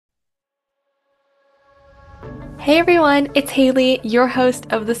Hey everyone, it's Haley, your host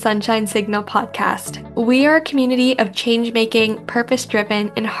of the Sunshine Signal podcast. We are a community of change-making,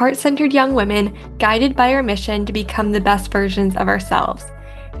 purpose-driven, and heart-centered young women guided by our mission to become the best versions of ourselves.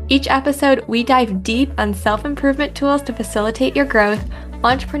 Each episode, we dive deep on self-improvement tools to facilitate your growth,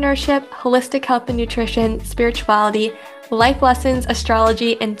 entrepreneurship, holistic health and nutrition, spirituality, life lessons,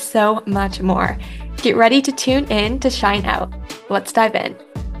 astrology, and so much more. Get ready to tune in to shine out. Let's dive in.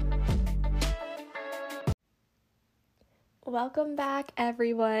 Welcome back,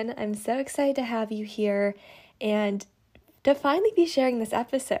 everyone. I'm so excited to have you here and to finally be sharing this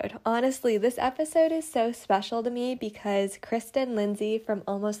episode. Honestly, this episode is so special to me because Krista and Lindsey from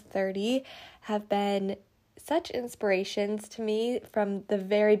Almost 30 have been such inspirations to me from the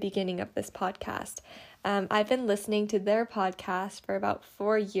very beginning of this podcast. I've been listening to their podcast for about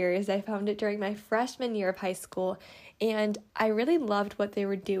 4 years. I found it during my freshman year of high school, and I really loved what they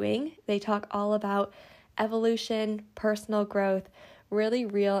were doing. They talk all about evolution, personal growth, really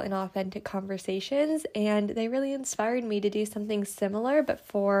real and authentic conversations, and they really inspired me to do something similar but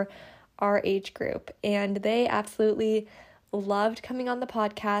for our age group. And they absolutely loved coming on the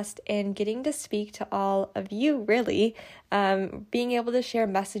podcast and getting to speak to all of you, really, being able to share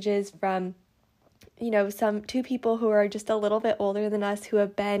messages from some two people who are just a little bit older than us, who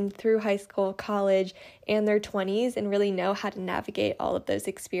have been through high school, college, and their 20s and really know how to navigate all of those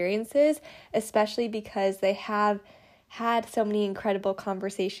experiences, especially because they have had so many incredible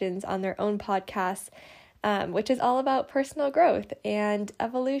conversations on their own podcasts, which is all about personal growth and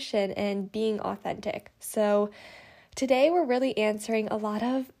evolution and being authentic. So today we're really answering a lot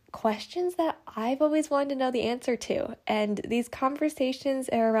of questions that I've always wanted to know the answer to. And these conversations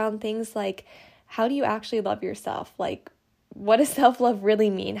are around things like, how do you actually love yourself? Like, what does self-love really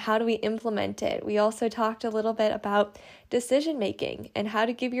mean? How do we implement it? We also talked a little bit about decision making and how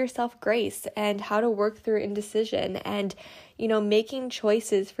to give yourself grace and how to work through indecision and, making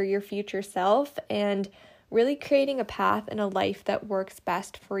choices for your future self and really creating a path and a life that works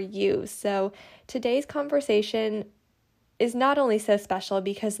best for you. So today's conversation is not only so special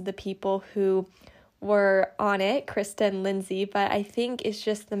because of the people who were on it, Krista and Lindsey, but I think it's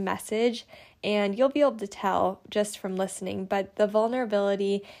just the message, and you'll be able to tell just from listening, but the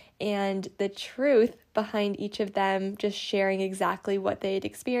vulnerability and the truth behind each of them just sharing exactly what they had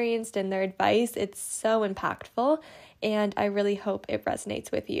experienced and their advice, it's so impactful, and I really hope it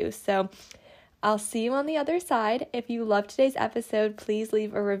resonates with you. So I'll see you on the other side. If you loved today's episode, please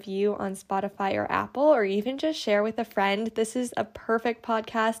leave a review on Spotify or Apple, or even just share with a friend. This is a perfect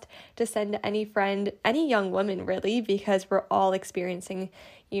podcast to send to any friend, any young woman really, because we're all experiencing,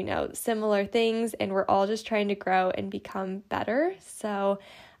 similar things, and we're all just trying to grow and become better. So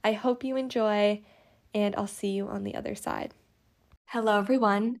I hope you enjoy, and I'll see you on the other side. Hello,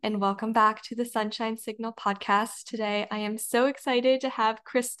 everyone, and welcome back to the Sunshine Signal podcast. Today, I am so excited to have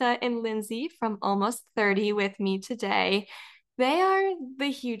Krista and Lindsey from Almost 30 with me today. They are the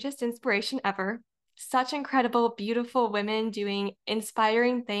hugest inspiration ever. Such incredible, beautiful women doing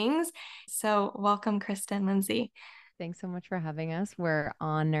inspiring things. So welcome, Krista and Lindsey. Thanks so much for having us. We're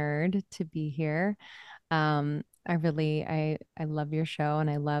honored to be here. I love your show, and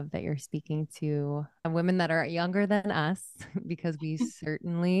I love that you're speaking to women that are younger than us because we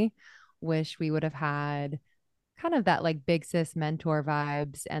certainly wish we would have had kind of that like big sis mentor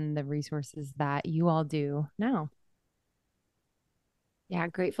vibes and the resources that you all do now. Yeah,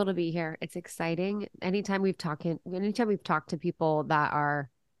 grateful to be here. It's exciting. Anytime we've talked to people that are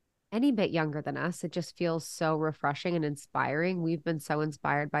any bit younger than us, it just feels so refreshing and inspiring. We've been so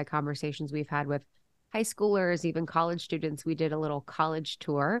inspired by conversations we've had with high schoolers, even college students. We did a little college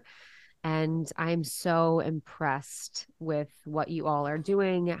tour, and I'm so impressed with what you all are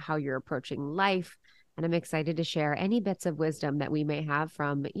doing, how you're approaching life. And I'm excited to share any bits of wisdom that we may have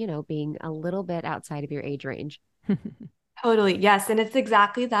from, being a little bit outside of your age range. Totally. Yes. And it's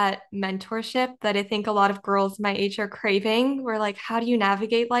exactly that mentorship that I think a lot of girls my age are craving. We're like, how do you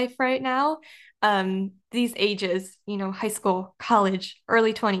navigate life right now? These ages, high school, college,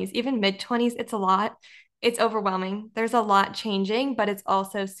 early 20s, even mid 20s, it's a lot. It's overwhelming. There's a lot changing, but it's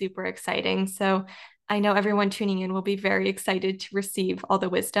also super exciting. So I know everyone tuning in will be very excited to receive all the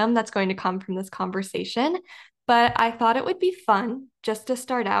wisdom that's going to come from this conversation. But I thought it would be fun just to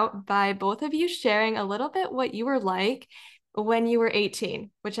start out by both of you sharing a little bit what you were like when you were 18,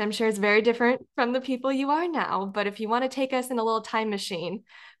 which I'm sure is very different from the people you are now. But if you want to take us in a little time machine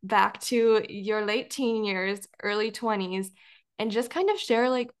back to your late teen years, early 20s, and just kind of share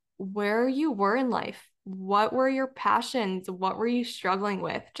like where you were in life, what were your passions, what were you struggling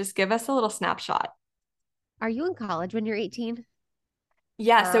with? Just give us a little snapshot. Are you in college when you're 18?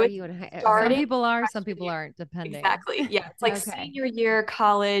 Yeah, Or so are it's you in high? Some starting Okay. people are, some freshman people year. aren't, depending. Exactly. Yeah, it's like Okay. senior year,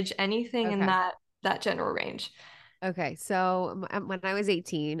 college, anything in Okay. that general range. Okay. So when I was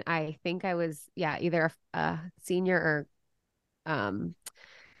 18, I think I was, yeah, either a senior or um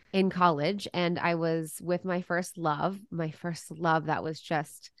in college, and I was with my first love that was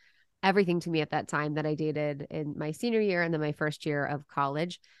just everything to me at that time, that I dated in my senior year and then my first year of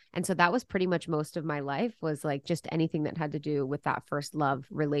college. And so that was pretty much most of my life, was like just anything that had to do with that first love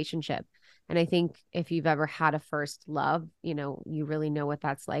relationship. And I think if you've ever had a first love, you really know what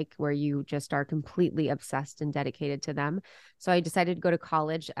that's like, where you just are completely obsessed and dedicated to them. So I decided to go to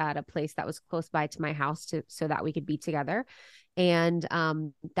college at a place that was close by to my house so that we could be together. And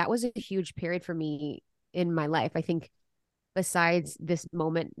that was a huge period for me in my life. I think besides this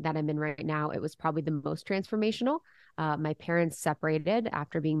moment that I'm in right now, it was probably the most transformational. My parents separated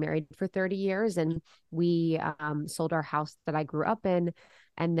after being married for 30 years, and we sold our house that I grew up in.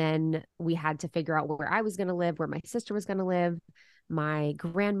 And then we had to figure out where I was going to live, where my sister was going to live. My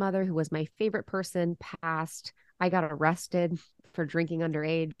grandmother, who was my favorite person, passed. I got arrested for drinking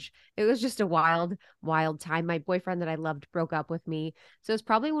underage. It was just a wild, wild time. My boyfriend that I loved broke up with me. So it was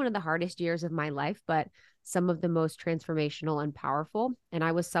probably one of the hardest years of my life, but some of the most transformational and powerful. And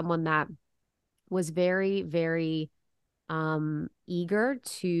I was someone that was very, very eager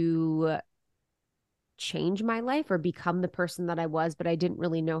to change my life or become the person that I was, but I didn't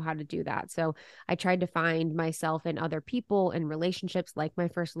really know how to do that. So I tried to find myself in other people and relationships, like my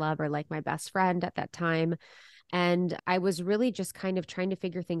first love or like my best friend at that time. And I was really just kind of trying to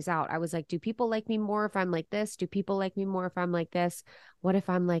figure things out. I was like, do people like me more if I'm like this? Do people like me more if I'm like this? What if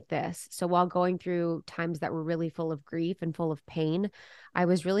I'm like this? So while going through times that were really full of grief and full of pain, I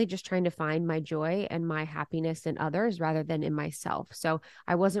was really just trying to find my joy and my happiness in others rather than in myself. So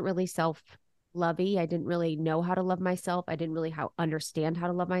I wasn't really self-lovey. I didn't really know how to love myself. I didn't really understand how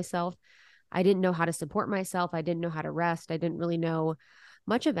to love myself. I didn't know how to support myself. I didn't know how to rest. I didn't really know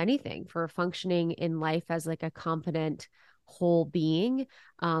much of anything for functioning in life as like a confident whole being.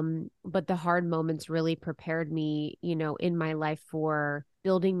 But the hard moments really prepared me, in my life for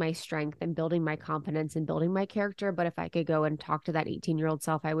building my strength and building my confidence and building my character. But if I could go and talk to that 18-year-old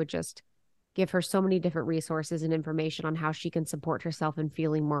self, I would just give her so many different resources and information on how she can support herself and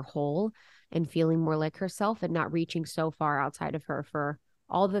feeling more whole and feeling more like herself and not reaching so far outside of her for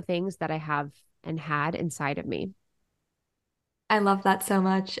all the things that I have and had inside of me. I love that so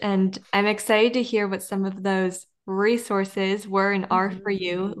much. And I'm excited to hear what some of those resources were and are for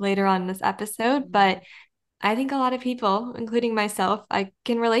you later on in this episode. But I think a lot of people, including myself, I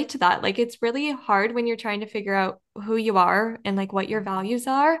can relate to that. Like, it's really hard when you're trying to figure out who you are and like what your values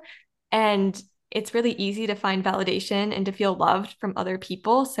are. And it's really easy to find validation and to feel loved from other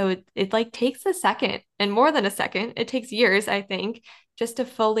people. So it like takes a second and more than a second. It takes years, I think, just to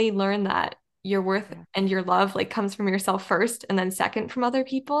fully learn that your worth Yeah. and your love like comes from yourself first and then second from other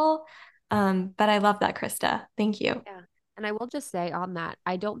people. But I love that, Krista. Thank you. Yeah. And I will just say on that,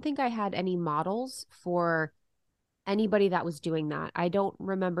 I don't think I had any models for anybody that was doing that. I don't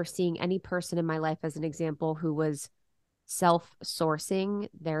remember seeing any person in my life as an example who was self-sourcing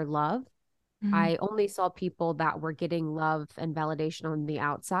their love. Mhm. I only saw people that were getting love and validation on the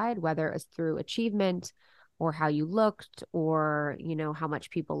outside, whether it was through achievement or how you looked or, how much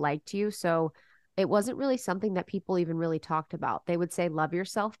people liked you. So it wasn't really something that people even really talked about. They would say, love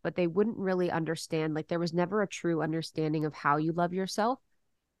yourself, but they wouldn't really understand. Like there was never a true understanding of how you love yourself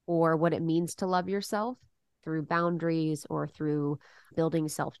or what it means to love yourself through boundaries or through building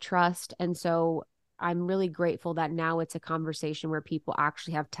self trust. And so I'm really grateful that now it's a conversation where people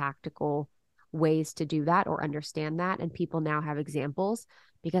actually have tactical ways to do that or understand that. And people now have examples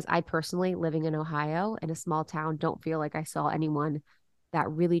because I personally, living in Ohio in a small town, don't feel like I saw anyone that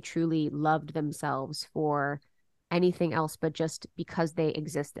really truly loved themselves for anything else but just because they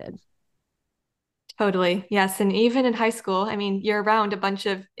existed. Totally. Yes. And even in high school, I mean, you're around a bunch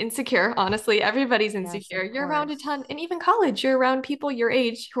of insecure, honestly, everybody's Yes, insecure. of You're around a course. ton, and even college, you're around people your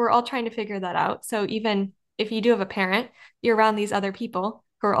age who are all trying to figure that out. So even if you do have a parent, you're around these other people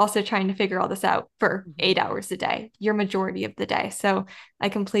who are also trying to figure all this out for Mhm. 8 hours a day, your majority of the day. So I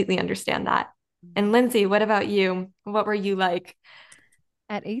completely understand that. And Mhm. Lindsey, what about you? What were you like?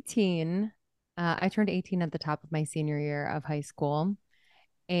 At 18, I turned 18 at the top of my senior year of high school.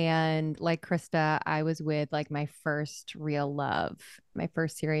 And like Krista, I was with like my first real love, my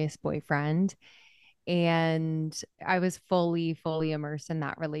first serious boyfriend. And I was fully immersed in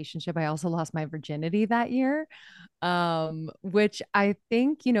that relationship. I also lost my virginity that year. Which I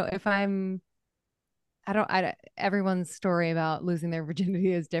think, if everyone's story about losing their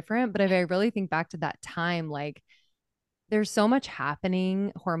virginity is different, but if I really think back to that time, like there's so much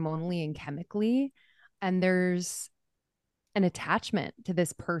happening hormonally and chemically, and there's an attachment to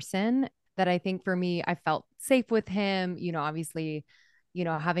this person that I think for me, I felt safe with him. Obviously,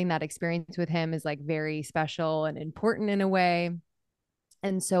 having that experience with him is like very special and important in a way.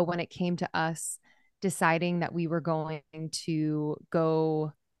 And so when it came to us deciding that we were going to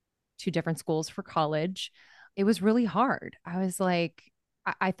go to different schools for college, it was really hard. I was like,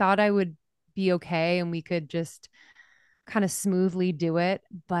 I thought I would be okay and we could just kind of smoothly do it,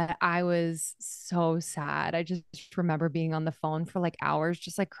 but I was so sad. I just remember being on the phone for like hours,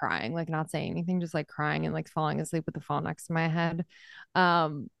 just like crying, like not saying anything, just like crying and like falling asleep with the phone next to my head.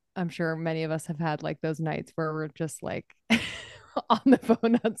 I'm sure many of us have had like those nights where we're just like on the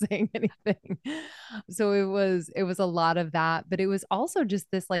phone, not saying anything. So it was a lot of that, but it was also just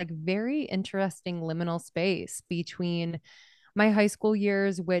this like very interesting liminal space between my high school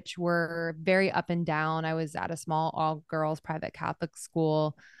years, which were very up and down. I was at a small all girls private Catholic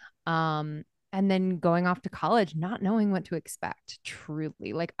school. And then going off to college, not knowing what to expect,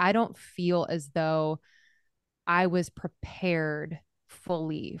 truly. Like, I don't feel as though I was prepared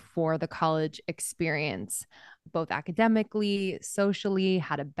fully for the college experience, both academically, socially,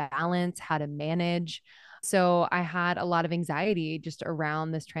 how to balance, how to manage. So I had a lot of anxiety just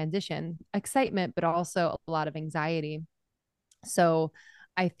around this transition, excitement, but also a lot of anxiety. So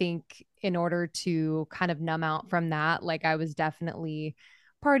I think in order to kind of numb out from that, like I was definitely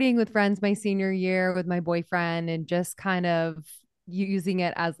partying with friends my senior year with my boyfriend and just kind of using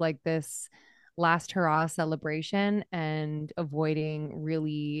it as like this last hurrah celebration and avoiding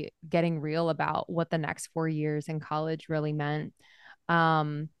really getting real about what the next 4 years in college really meant.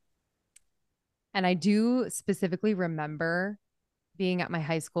 Um, and I do specifically remember being at my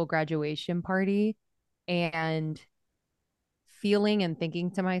high school graduation party and feeling and thinking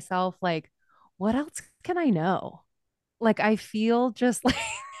to myself, like, what else can I know? Like, I feel just like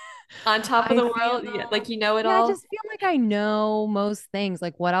On top of I the feel, world, yeah, like you know it yeah, I all. just feel like I know most things.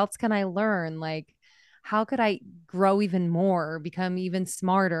 Like, what else can I learn? Like, how could I grow even more, become even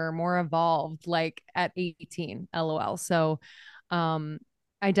smarter, more evolved, like at 18, lol. So, um,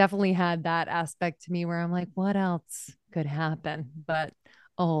 I definitely had that aspect to me where I'm like, what else could happen? But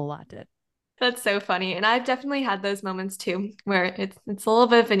a whole lot did. That's so funny. And I've definitely had those moments too, where it's a little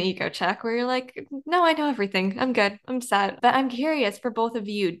bit of an ego check where you're like, no, I know everything. I'm good. I'm set. But I'm curious for both of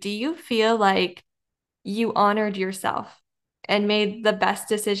you, do you feel like you honored yourself and made the best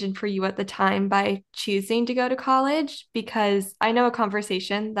decision for you at the time by choosing to go to college? Because I know a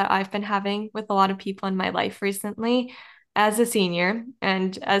conversation that I've been having with a lot of people in my life recently as a senior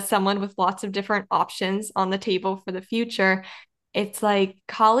and as someone with lots of different options on the table for the future. It's like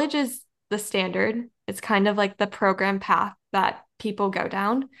college is the standard. It's kind of like the program path that people go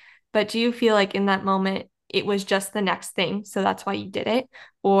down. But do you feel like in that moment, it was just the next thing? So that's why you did it?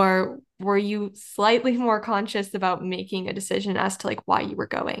 Or were you slightly more conscious about making a decision as to like why you were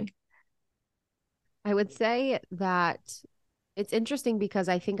going? I would say that it's interesting because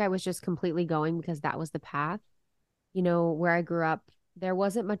I think I was just completely going because that was the path. Where I grew up, there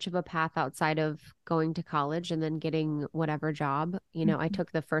wasn't much of a path outside of going to college and then getting whatever job. I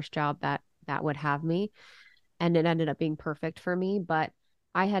took the first job that would have me, and it ended up being perfect for me, but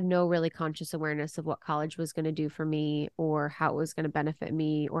I had no really conscious awareness of what college was going to do for me or how it was going to benefit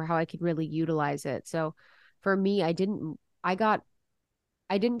me or how I could really utilize it. So for me, I didn't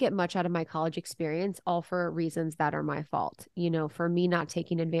get much out of my college experience, all for reasons that are my fault. For me not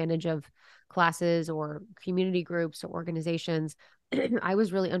taking advantage of classes or community groups or organizations, I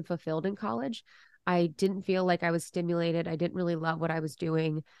was really unfulfilled in college. I didn't feel like I was stimulated. I didn't really love what I was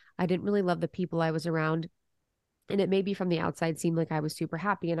doing. I didn't really love the people I was around. And it maybe from the outside seemed like I was super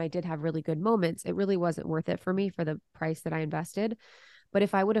happy and I did have really good moments. It really wasn't worth it for me for the price that I invested. But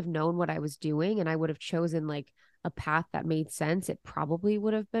if I would have known what I was doing and I would have chosen like a path that made sense, it probably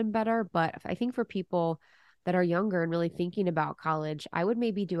would have been better. But I think for people that are younger and really thinking about college, I would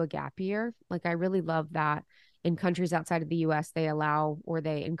maybe do a gap year. Like, I really love that in countries outside of the US, they allow or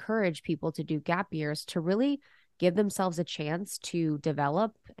they encourage people to do gap years to really give themselves a chance to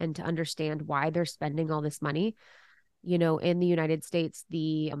develop and to understand why they're spending all this money. In the United States,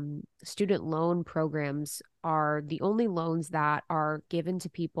 the student loan programs are the only loans that are given to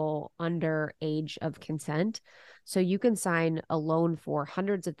people under age of consent. So you can sign a loan for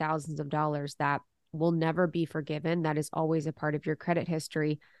hundreds of thousands of dollars that will never be forgiven. That is always a part of your credit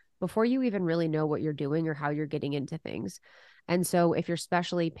history before you even really know what you're doing or how you're getting into things. And so if you're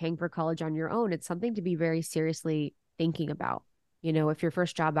especially paying for college on your own, it's something to be very seriously thinking about. If your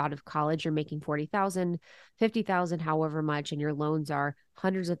first job out of college, you're making 40,000, 50,000, however much, and your loans are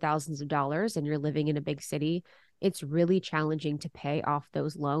hundreds of thousands of dollars and you're living in a big city, it's really challenging to pay off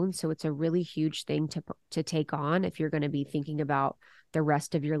those loans. So it's a really huge thing to take on if you're going to be thinking about the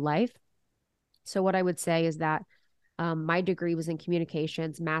rest of your life. So what I would say is that my degree was in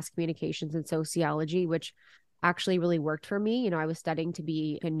communications, mass communications, and sociology, which actually really worked for me. I was studying to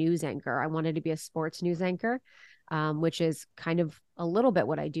be a news anchor. I wanted to be a sports news anchor, which is kind of a little bit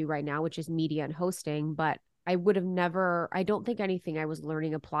what I do right now, which is media and hosting. But I would have never, I don't think anything I was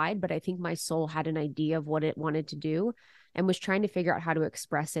learning applied, but I think my soul had an idea of what it wanted to do and was trying to figure out how to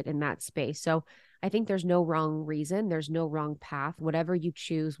express it in that space. So I think there's no wrong reason, there's no wrong path. Whatever you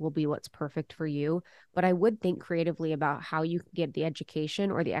choose will be what's perfect for you. But I would think creatively about how you can get the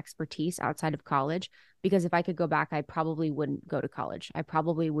education or the expertise outside of college. Because if I could go back, I probably wouldn't go to college. I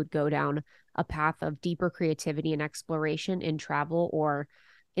probably would go down a path of deeper creativity and exploration in travel or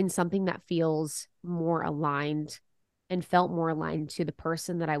in something that feels more aligned and felt more aligned to the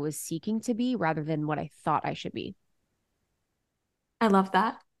person that I was seeking to be rather than what I thought I should be. I love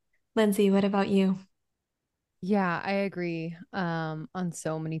that. Lindsey, what about you? Yeah, I agree on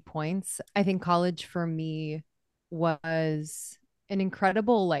so many points. I think college for me was an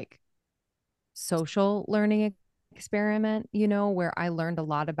incredible like social learning experiment, where I learned a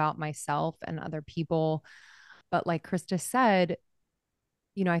lot about myself and other people. But like Krista said,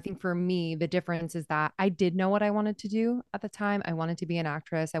 I think for me, the difference is that I did know what I wanted to do at the time. I wanted to be an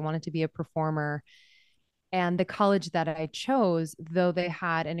actress, I wanted to be a performer. And the college that I chose, though they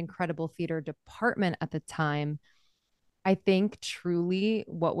had an incredible theater department at the time, I think truly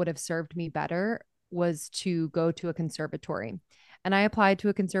what would have served me better was to go to a conservatory. And I applied to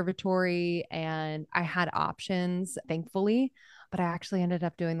a conservatory and I had options, thankfully, but I actually ended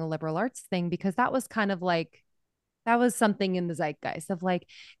up doing the liberal arts thing because that was kind of like, that was something in the zeitgeist of like,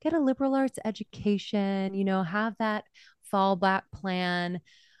 get a liberal arts education, have that fallback plan.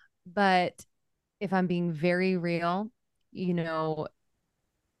 But if I'm being very real, you know,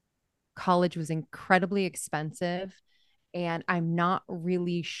 college was incredibly expensive and I'm not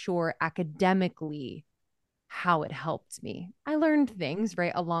really sure academically how it helped me. I learned things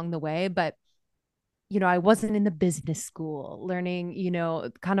right along the way, but I wasn't in the business school learning,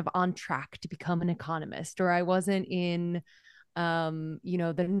 kind of on track to become an economist, or I wasn't in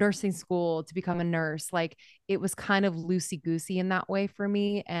the nursing school to become a nurse. Like it was kind of loosey goosey in that way for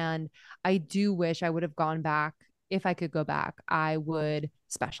me. And I do wish I would have gone back. If I could go back, I would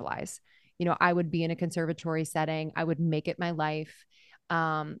specialize. I would be in a conservatory setting. I would make it my life.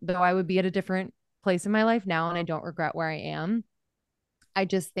 Though I would be at a different place in my life now, and I don't regret where I am. I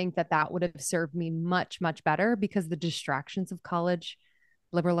just think that that would have served me much, much better because the distractions of college,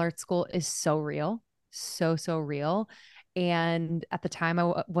 liberal arts school is so real, so, so real. And at the time,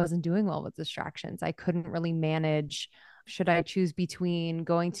 I wasn't doing well with distractions. I couldn't really manage. Should I choose between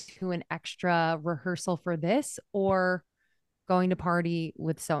going to an extra rehearsal for this or going to party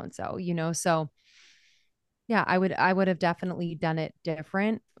with so and so, So yeah, I would have definitely done it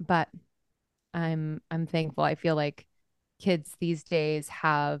different, but I'm thankful. I feel like kids these days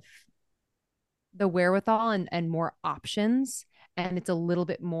have the wherewithal and more options, and it's a little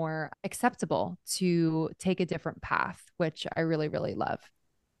bit more acceptable to take a different path, which I really, really love.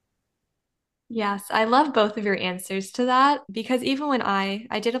 Yes, I love both of your answers to that because even when I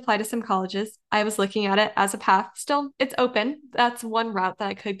did apply to some colleges, I was looking at it as a path. Still, it's open. That's one route that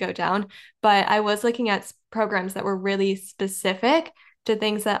I could go down, but I was looking at programs that were really specific to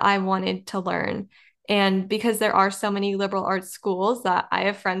things that I wanted to learn. And because there are so many liberal arts schools that I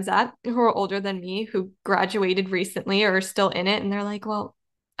have friends at who are older than me who graduated recently or are still in it, and they're like, well,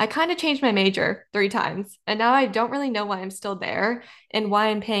 I kind of changed my major 3 times, and now I don't really know why I'm still there and why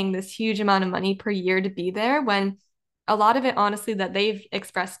I'm paying this huge amount of money per year to be there when a lot of it, honestly, that they've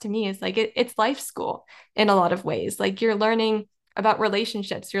expressed to me is like it's life school in a lot of ways. Like you're learning about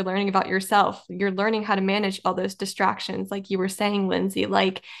relationships, you're learning about yourself, you're learning how to manage all those distractions, like you were saying, Lindsey.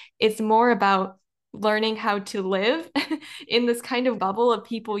 Like it's more about learning how to live in this kind of bubble of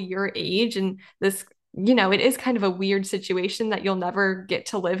people your age and this it is kind of a weird situation that you'll never get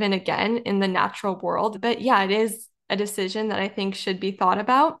to live in again in the natural world. But yeah, it is a decision that I think should be thought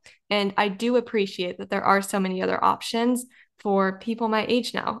about. And I do appreciate that there are so many other options for people my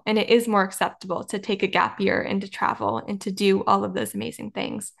age now. And it is more acceptable to take a gap year and to travel and to do all of those amazing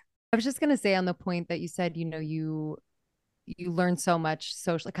things. I was just going to say on the point that you said, you learn so much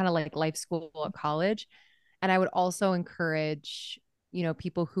socially, kind of like life school at college. And I would also encourage,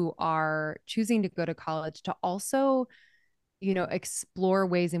 people who are choosing to go to college to also, explore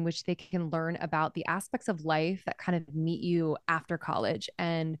ways in which they can learn about the aspects of life that kind of meet you after college.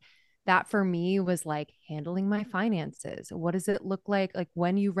 And that for me was like handling my finances. What does it look like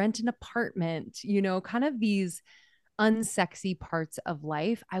when you rent an apartment, kind of these unsexy parts of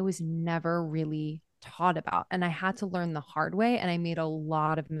life I was never really taught about. And I had to learn the hard way, and I made a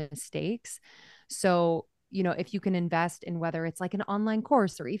lot of mistakes. So, if you can invest in whether it's like an online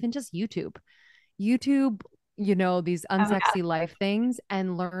course or even just YouTube, these Oh, yeah. unsexy life things,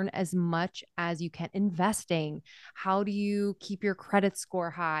 and learn as much as you can. Investing, how do you keep your credit score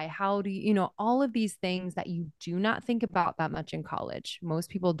high? How do all of these things that you do not think about that much in college. Most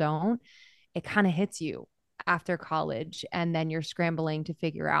people don't. It kind of hits you after college, and then you're scrambling to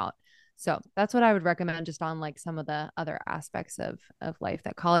figure out. So that's what I would recommend, just on like some of the other aspects of life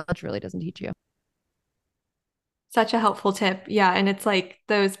that college really doesn't teach you. Such a helpful tip. Yeah. And it's like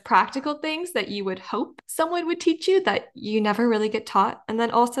those practical things that you would hope someone would teach you that you never really get taught. And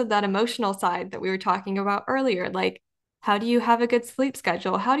then also that emotional side that we were talking about earlier. Like, how do you have a good sleep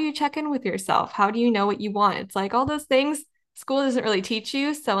schedule? How do you check in with yourself? How do you know what you want? It's like all those things school doesn't really teach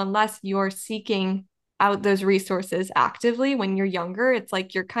you. So unless you're seeking out those resources actively when you're younger, it's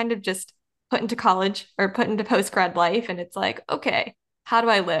like you're kind of just put into college or put into post grad life. And it's like, okay, how do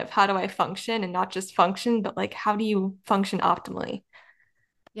I live? How do I function? And not just function, but like, how do you function optimally?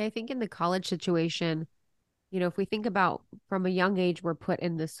 Yeah, I think in the college situation, if we think about from a young age, we're put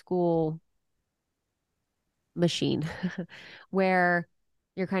in the school machine where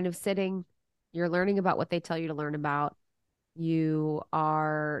you're kind of sitting, you're learning about what they tell you to learn about. You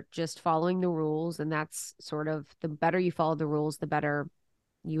are just following the rules, and that's sort of the better you follow the rules, the better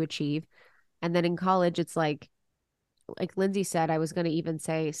you achieve. And then in college, it's like Lindsey said, I was going to even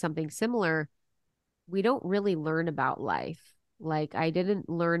say something similar. We don't really learn about life. Like I didn't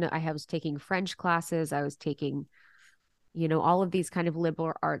learn, I was taking French classes, I was taking, all of these kind of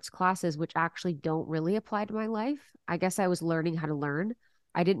liberal arts classes, which actually don't really apply to my life. I guess I was learning how to learn.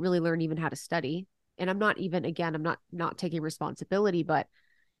 I didn't really learn even how to study. And I'm not even, again, I'm not taking responsibility, but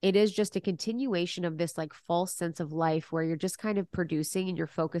it is just a continuation of this like false sense of life where you're just kind of producing and you're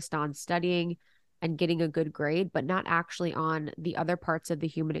focused on studying and getting a good grade, but not actually on the other parts of the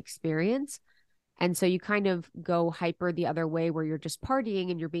human experience. And so you kind of go hyper the other way where you're just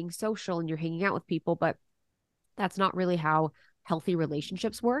partying and you're being social and you're hanging out with people, but that's not really how healthy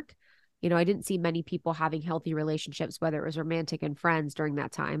relationships work. I didn't see many people having healthy relationships, whether it was romantic and friends during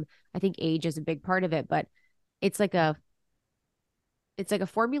that time. I think age is a big part of it, but it's like a it's like a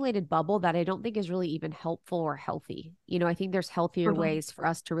formulated bubble that I don't think is really even helpful or healthy. I think there's healthier Totally. ways for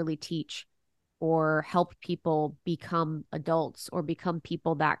us to really teach or help people become adults or become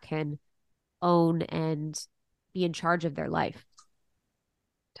people that can own and be in charge of their life.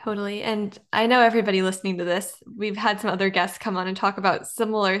 Totally. And I know everybody listening to this, we've had some other guests come on and talk about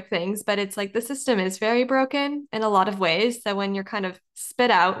similar things, but it's like the system is very broken in a lot of ways. So when you're kind of spit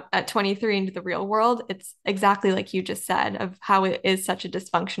out at 23 into the real world, it's exactly like you just said of how it is such a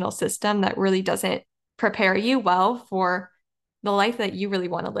dysfunctional system that really doesn't prepare you well for the life that you really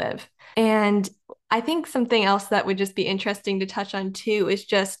want to live. And I think something else that would just be interesting to touch on too is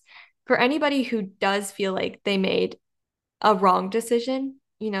just for anybody who does feel like they made a wrong decision.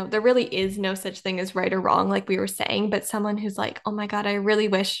 There really is no such thing as right or wrong, like we were saying, but someone who's like, oh my God, I really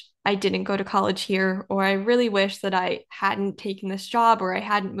wish I didn't go to college here, or I really wish that I hadn't taken this job, or I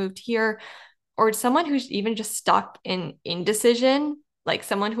hadn't moved here, or someone who's even just stuck in indecision, like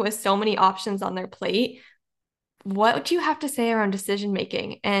someone who has so many options on their plate. What do you have to say around decision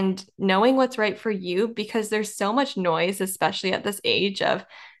making and knowing what's right for you? Because there's so much noise, especially at this age, of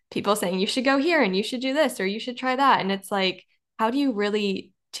people saying you should go here and you should do this or you should try that. And it's like, how do you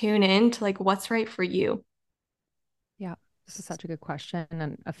really tune in to like what's right for you? Yeah, this is such a good question,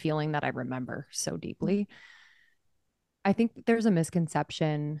 and a feeling that I remember so deeply. I think that there's a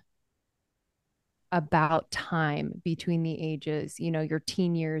misconception about time between the ages, your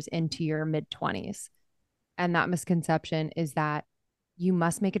teen years into your mid 20s. And that misconception is that you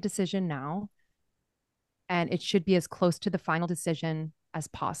must make a decision now, and it should be as close to the final decision as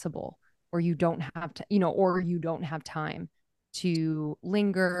possible, or you don't have to, or you don't have time to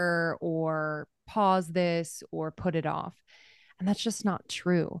linger or pause this or put it off. And that's just not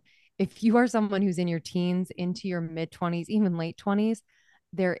true. If you are someone who's in your teens into your mid 20s, even late 20s,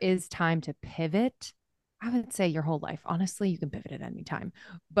 there is time to pivot. I would say your whole life. Honestly, you can pivot at any time.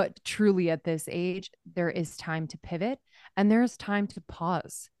 But truly at this age, there is time to pivot, and there's time to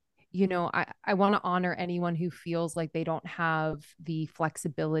pause. I want to honor anyone who feels like they don't have the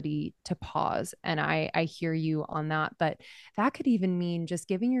flexibility to pause. And I hear you on that. But that could even mean just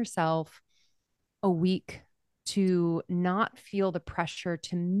giving yourself a week to not feel the pressure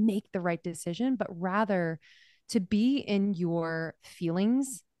to make the right decision, but rather to be in your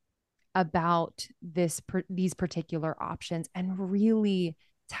feelings about these particular options and really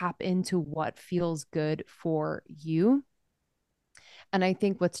tap into what feels good for you. And I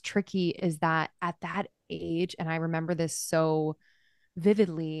think what's tricky is that at that age, and I remember this so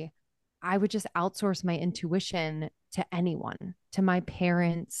vividly, I would just outsource my intuition to anyone, to my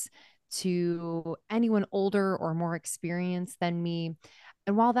parents, to anyone older or more experienced than me.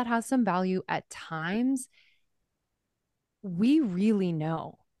 And while that has some value at times, we really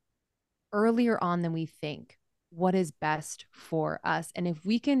know earlier on than we think what is best for us. And if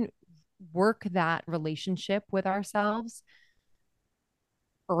we can work that relationship with ourselves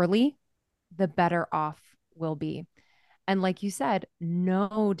early, the better off we'll be. And like you said,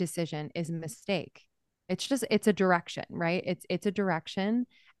 no decision is a mistake. It's a direction, right? It's a direction.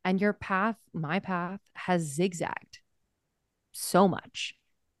 And your path, my path, has zigzagged so much.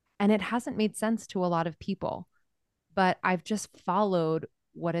 And it hasn't made sense to a lot of people. But I've just followed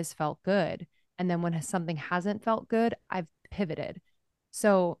what has felt good. And then when something hasn't felt good, I've pivoted.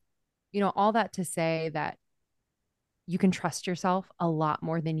 So, all that to say that you can trust yourself a lot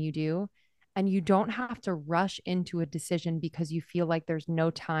more than you do. And you don't have to rush into a decision because you feel like there's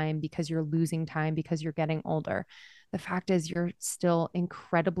no time, because you're losing time, because you're getting older. The fact is, you're still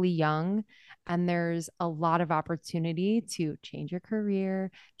incredibly young, and there's a lot of opportunity to change your career,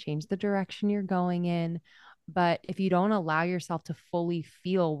 change the direction you're going in. But if you don't allow yourself to fully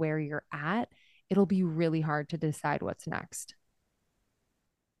feel where you're at, it'll be really hard to decide what's next.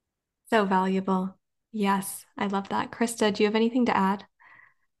 So valuable. Yes, I love that. Krista, do you have anything to add?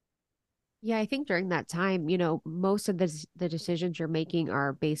 Yeah, I think during that time, most of the decisions you're making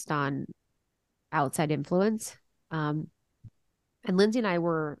are based on outside influence. Um, and Lindsey and I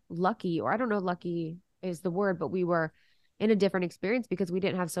were lucky, or I don't know, lucky is the word, but we were in a different experience because we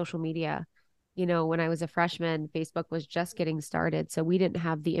didn't have social media. When I was a freshman, Facebook was just getting started. So we didn't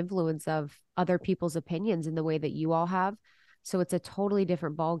have the influence of other people's opinions in the way that you all have. So it's a totally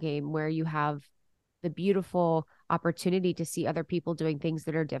different ball game where you have the beautiful opportunity to see other people doing things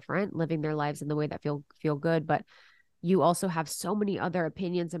that are different, living their lives in the way that feel good. But you also have so many other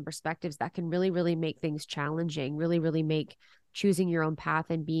opinions and perspectives that can really, really make things challenging, really, really make choosing your own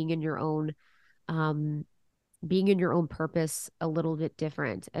path and um, being in your own purpose a little bit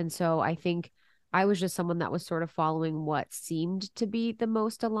different. And so I think I was just someone that was sort of following what seemed to be the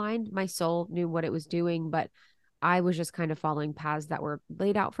most aligned. My soul knew what it was doing, but I was just kind of following paths that were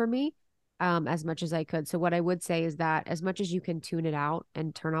laid out for me as much as I could. So what I would say is that as much as you can tune it out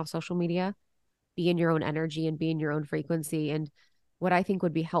and turn off social media, be in your own energy and be in your own frequency. And what I think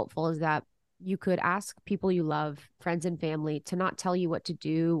would be helpful is that you could ask people you love, friends and family, to not tell you what to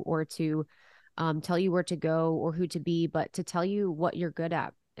do or to tell you where to go or who to be, but to tell you what you're good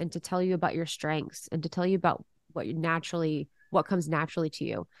at and to tell you about your strengths and to tell you about what comes naturally to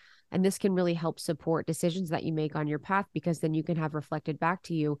you. And this can really help support decisions that you make on your path, because then you can have reflected back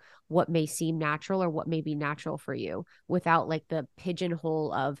to you what may seem natural or what may be natural for you without like the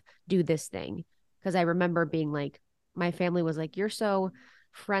pigeonhole of do this thing. Because I remember being like, my family was like, you're so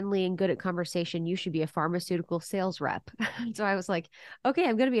friendly and good at conversation. You should be a pharmaceutical sales rep. So I was like, okay,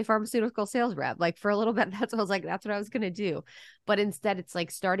 I'm going to be a pharmaceutical sales rep. Like for a little bit, that's what I was like, that's what I was going to do. But instead, it's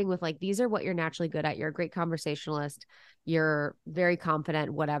like starting with like, these are what you're naturally good at. You're a great conversationalist. You're very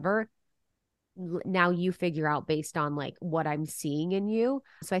confident, whatever. Now you figure out based on like what I'm seeing in you.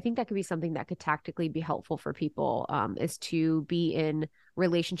 So I think that could be something that could tactically be helpful for people, is to be in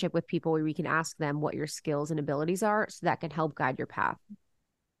relationship with people where we can ask them what your skills and abilities are, so that can help guide your path.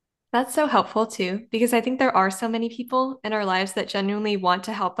 That's so helpful too, because I think there are so many people in our lives that genuinely want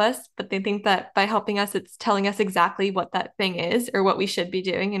to help us, but they think that by helping us, it's telling us exactly what that thing is or what we should be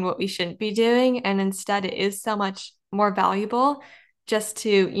doing and what we shouldn't be doing. And instead, it is so much more valuable just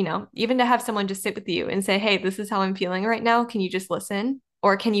to, even to have someone just sit with you and say, hey, this is how I'm feeling right now. Can you just listen?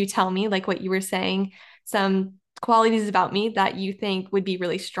 Or can you tell me, like what you were saying, some qualities about me that you think would be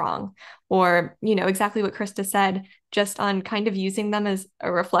really strong? Or, exactly what Krista said, just on kind of using them as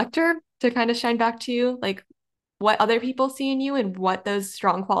a reflector to kind of shine back to you, like what other people see in you and what those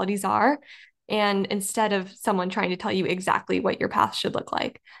strong qualities are. And instead of someone trying to tell you exactly what your path should look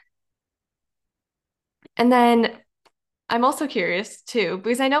like. And then I'm also curious too,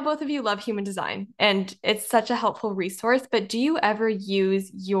 because I know both of you love human design and it's such a helpful resource, but do you ever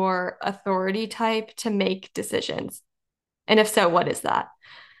use your authority type to make decisions? And if so, what is that?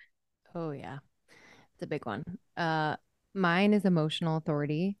 Oh, yeah. It's a big one. Mine is emotional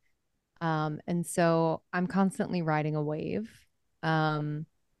authority. And so I'm constantly riding a wave. Um,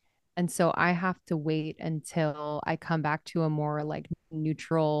 and so I have to wait until I come back to a more like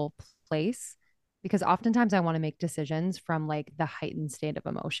neutral place, because oftentimes I want to make decisions from like the heightened state of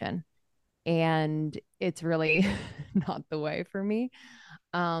emotion. And it's really not the way for me.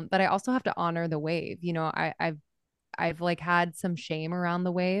 But I also have to honor the wave. I've like had some shame around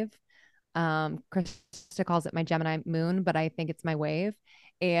the wave. Krista calls it my Gemini moon, but I think it's my wave.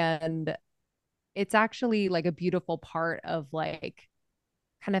 And it's actually like a beautiful part of like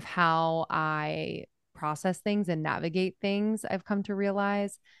kind of how I process things and navigate things, I've come to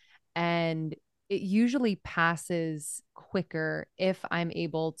realize. And it usually passes quicker if I'm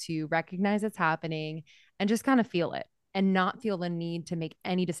able to recognize it's happening and just kind of feel it and not feel the need to make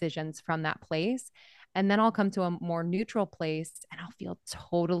any decisions from that place. And then I'll come to a more neutral place and I'll feel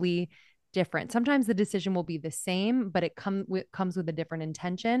totally different. Sometimes the decision will be the same, but comes with a different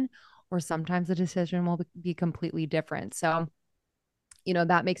intention, or sometimes the decision will be completely different. So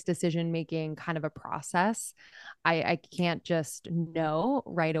that makes decision making kind of a process. I can't just know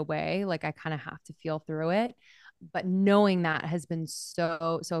right away. Like I kind of have to feel through it. But knowing that has been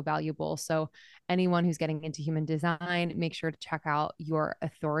so valuable. So anyone who's getting into human design, make sure to check out your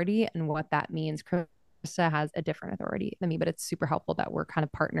authority and what that means. Krista has a different authority than me, but it's super helpful that we're kind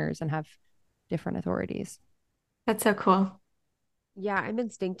of partners and have different authorities. That's so cool. Yeah, I'm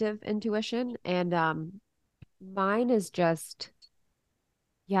instinctive intuition, and mine is just,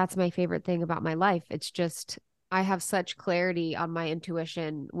 yeah, it's my favorite thing about my life. It's just I have such clarity on my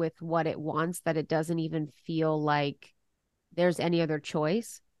intuition with what it wants that it doesn't even feel like there's any other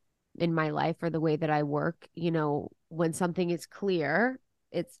choice in my life or the way that I work. When something is clear,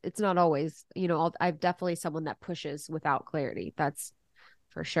 it's not always, I'm definitely someone that pushes without clarity. That's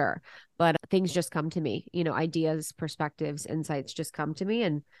for sure. But things just come to me, ideas, perspectives, insights just come to me.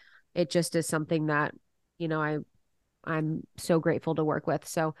 And it just is something that, I'm so grateful to work with.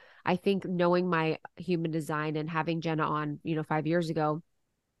 So I think knowing my human design and having Jenna on, 5 years ago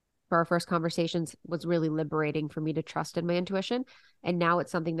for our first conversations was really liberating for me to trust in my intuition. And now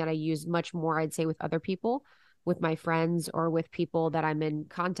it's something that I use much more, I'd say, with other people, with my friends or with people that I'm in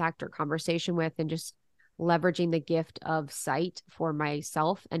contact or conversation with, and just leveraging the gift of sight for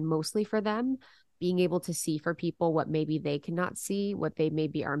myself and mostly for them, being able to see for people what maybe they cannot see, what they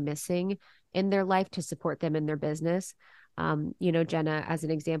maybe are missing in their life to support them in their business. Jenna, as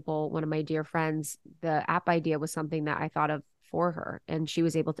an example, one of my dear friends, the app idea was something that I thought of for her, and she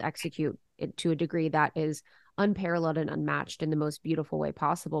was able to execute it to a degree that is unparalleled and unmatched in the most beautiful way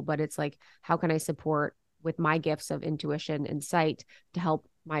possible. But it's like, how can I support with my gifts of intuition and sight to help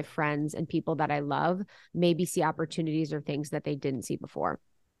my friends and people that I love maybe see opportunities or things that they didn't see before?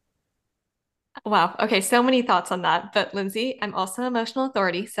 Wow. Okay. So many thoughts on that. But Lindsey, I'm also emotional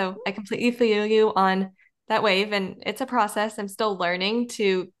authority. So I completely feel you on that wave. And it's a process. I'm still learning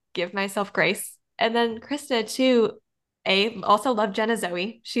to give myself grace. And then Krista, too, also love Jenna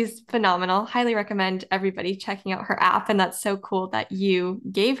Zoe. She's phenomenal. Highly recommend everybody checking out her app. And that's so cool that you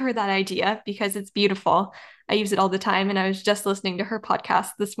gave her that idea because it's beautiful. I use it all the time. And I was just listening to her podcast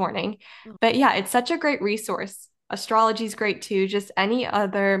this morning. But yeah, it's such a great resource. Astrology is great too. Just any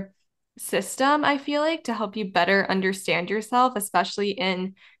other system, I feel like, to help you better understand yourself, especially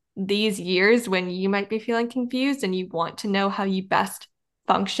in these years when you might be feeling confused and you want to know how you best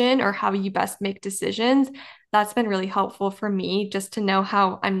function or how you best make decisions. That's been really helpful for me just to know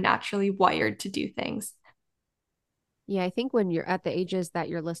how I'm naturally wired to do things. Yeah, I think when you're at the ages that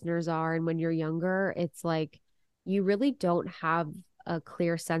your listeners are and when you're younger, it's like you really don't have a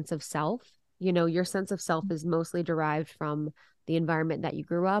clear sense of self. Your sense of self is mostly derived from the environment that you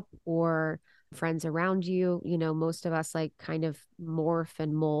grew up or friends around you. Most of us like kind of morph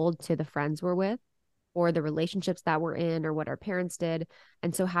and mold to the friends we're with or the relationships that we're in or what our parents did.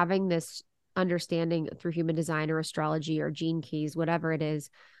 And so having this understanding through human design or astrology or gene keys, whatever it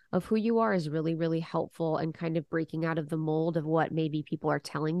is, of who you are is really, really helpful and kind of breaking out of the mold of what maybe people are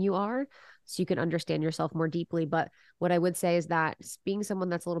telling you are so you can understand yourself more deeply. But what I would say is that being someone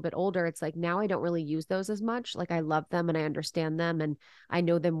that's a little bit older, it's like now I don't really use those as much. Like I love them and I understand them and I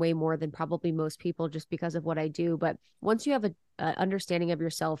know them way more than probably most people just because of what I do. But once you have a understanding of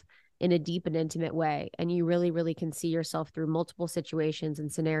yourself in a deep and intimate way, and you really, really can see yourself through multiple situations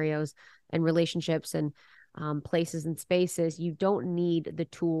and scenarios and relationships and places and spaces, you don't need the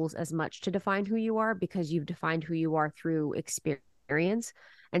tools as much to define who you are because you've defined who you are through experience.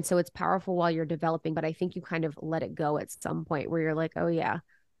 And so it's powerful while you're developing, but I think you kind of let it go at some point where you're like, oh, yeah,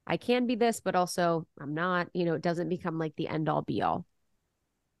 I can be this, but also I'm not. It doesn't become like the end all be all.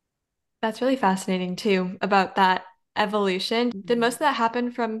 That's really fascinating too about that evolution. Did most of that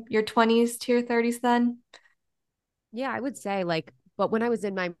happen from your 20s to your 30s then? Yeah, I would say like, but when I was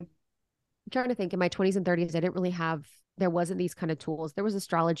I'm trying to think in my 20s and 30s, I didn't really have, there wasn't these kind of tools. There was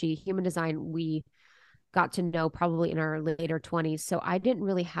astrology, human design. We got to know probably in our later 20s. So I didn't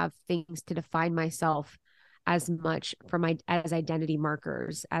really have things to define myself as much for my as identity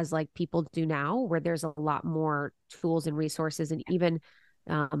markers as like people do now, where there's a lot more tools and resources. And even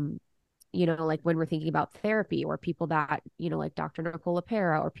like when we're thinking about therapy, or people that, like Dr. Nicole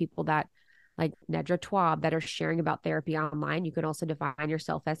LaPera, or people that like Nedra Twab that are sharing about therapy online, you can also define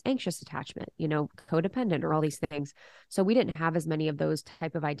yourself as anxious attachment, codependent, or all these things. So we didn't have as many of those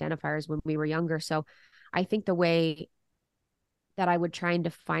type of identifiers when we were younger. So I think the way that I would try and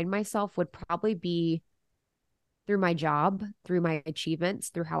define myself would probably be through my job, through my achievements,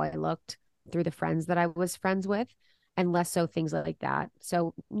 through how I looked, through the friends that I was friends with, and less so things like that.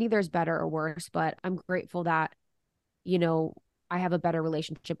 So neither is better or worse, but I'm grateful that, I have a better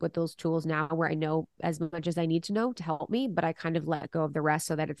relationship with those tools now, where I know as much as I need to know to help me, but I kind of let go of the rest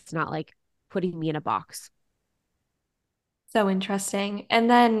so that it's not like putting me in a box. So interesting. And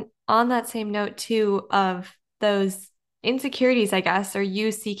then on that same note too, of those insecurities, I guess, are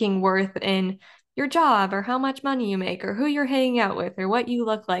you seeking worth in your job, or how much money you make, or who you're hanging out with, or what you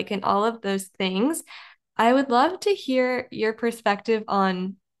look like, and all of those things? I would love to hear your perspective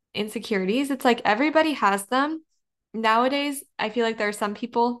on insecurities. It's like everybody has them. Nowadays, I feel like there are some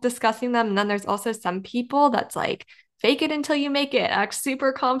people discussing them, and then there's also some people that's like, fake it until you make it, act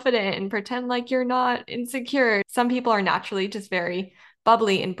super confident and pretend like you're not insecure. Some people are naturally just very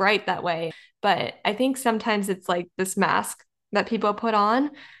bubbly and bright that way. But I think sometimes it's like this mask that people put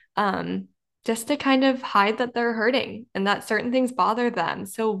on, um, just to kind of hide that they're hurting and that certain things bother them.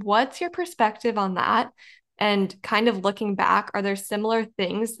 So, what's your perspective on that? And kind of looking back, are there similar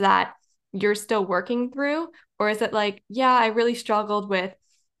things that you're still working through? Or is it like, yeah, I really struggled with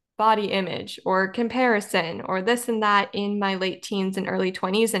body image or comparison or this and that in my late teens and early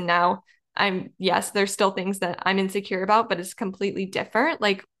 20s. And now yes, there's still things that I'm insecure about, but it's completely different.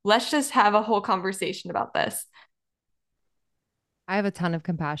 Like, let's just have a whole conversation about this. I have a ton of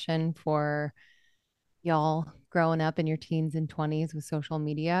compassion for y'all growing up in your teens and 20s with social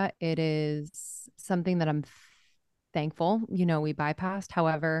media. It is something that I'm thankful, we bypassed.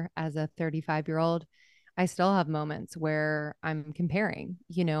 However, as a 35-year-old, I still have moments where I'm comparing,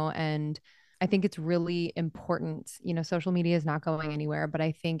 and I think it's really important. Social media is not going anywhere, but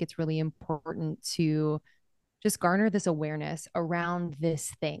I think it's really important to just garner this awareness around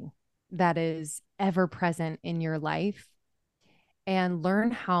this thing that is ever present in your life, and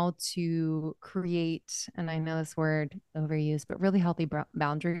learn how to create, and I know this word overused, but really healthy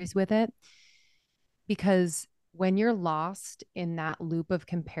boundaries with it. Because when you're lost in that loop of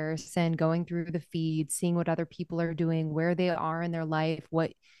comparison, going through the feed, seeing what other people are doing, where they are in their life,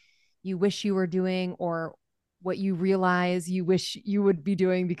 what you wish you were doing, or what you realize you wish you would be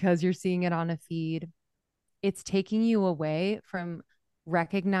doing because you're seeing it on a feed, it's taking you away from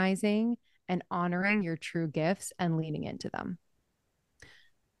recognizing and honoring your true gifts and leaning into them.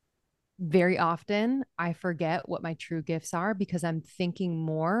 Very often I forget what my true gifts are because I'm thinking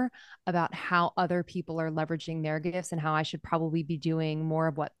more about how other people are leveraging their gifts and how I should probably be doing more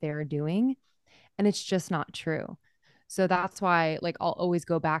of what they're doing. And it's just not true. So that's why, like, I'll always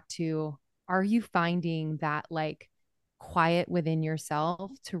go back to, are you finding that like quiet within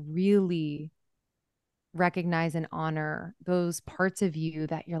yourself to really recognize and honor those parts of you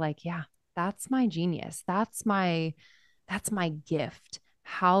that you're like, yeah, that's my genius. That's my gift.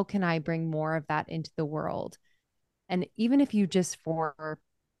 How can I bring more of that into the world? And even if you just for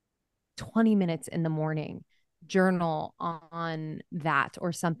 20 minutes in the morning journal on that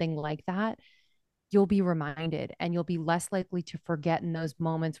or something like that, you'll be reminded, and you'll be less likely to forget in those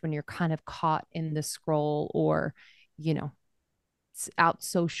moments when you're kind of caught in the scroll, or, you know, out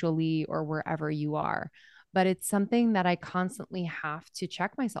socially or wherever you are. But it's something that I constantly have to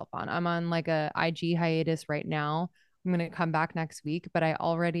check myself on. I'm on like a IG hiatus right now. I'm going to come back next week, but I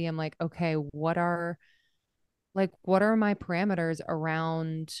already am like, okay, what are my parameters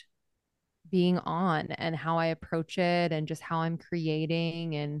around being on, and how I approach it, and just how I'm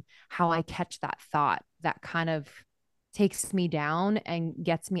creating, and how I catch that thought that kind of takes me down and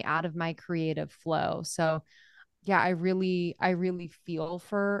gets me out of my creative flow. So yeah, I really feel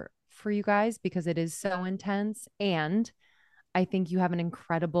for you guys, because it is so intense. And I think you have an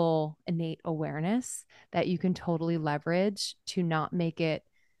incredible innate awareness that you can totally leverage to not make it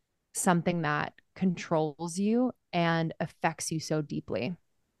something that controls you and affects you so deeply.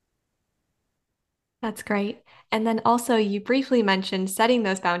 That's great. And then also, you briefly mentioned setting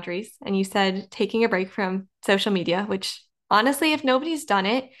those boundaries, and you said taking a break from social media, which honestly, if nobody's done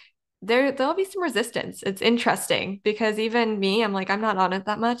it, there'll be some resistance. It's interesting because even me, I'm like, I'm not on it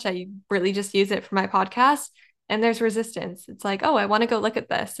that much. I really just use it for my podcast. and there's resistance. It's like, oh, I want to go look at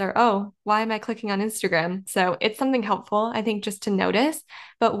this, or oh, why am I clicking on Instagram? So it's something helpful, I think, just to notice.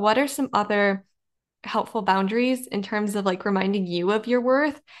 But what are some other helpful boundaries in terms of like reminding you of your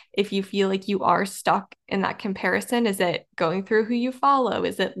worth if you feel like you are stuck in that comparison? Is it going through who you follow?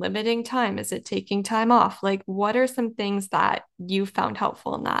 Is it limiting time? Is it taking time off? Like, what are some things that you found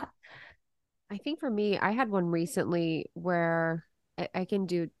helpful in that? I think for me, I had one recently where I can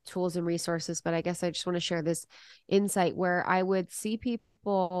do tools and resources, but I guess I just want to share this insight where I would see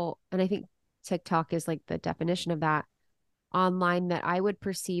people, and I think TikTok is like the definition of that online, that I would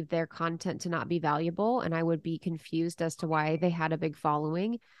perceive their content to not be valuable. And I would be confused as to why they had a big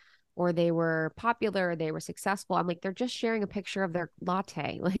following or they were popular or they were successful. I'm like, they're just sharing a picture of their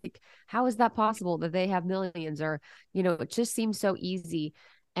latte. Like, how is that possible that they have millions? Or, it just seems so easy.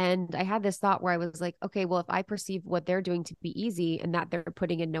 And I had this thought where I was like, okay, well, if I perceive what they're doing to be easy and that they're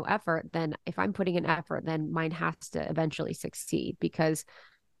putting in no effort, then if I'm putting in effort, then mine has to eventually succeed, because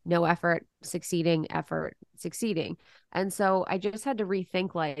no effort, succeeding, effort, succeeding. And so I just had to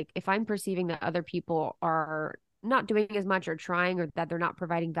rethink, like, if I'm perceiving that other people are not doing as much or trying, or that they're not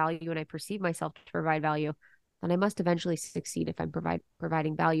providing value, and I perceive myself to provide value, then I must eventually succeed if I'm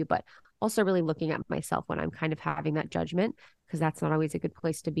providing value. But also really looking at myself when I'm kind of having that judgment, because that's not always a good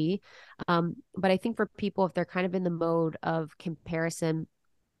place to be. But I think for people, if they're kind of in the mode of comparison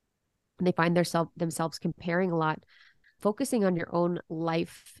and they find themselves comparing a lot, focusing on your own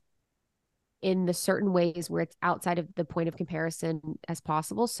life in the certain ways where it's outside of the point of comparison as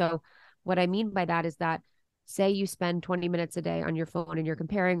possible. So what I mean by that is that, say you spend 20 minutes a day on your phone and you're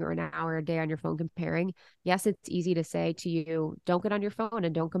comparing, or an hour a day on your phone comparing. Yes, it's easy to say to you, don't get on your phone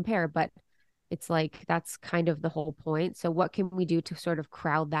and don't compare, but it's like, that's kind of the whole point. So what can we do to sort of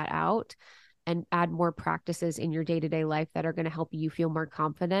crowd that out and add more practices in your day-to-day life that are going to help you feel more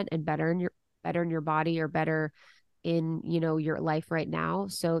confident and better in your body, or better in your life right now?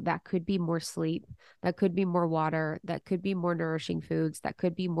 So that could be more sleep, that could be more water, that could be more nourishing foods, that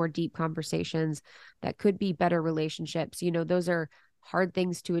could be more deep conversations, that could be better relationships. Those are hard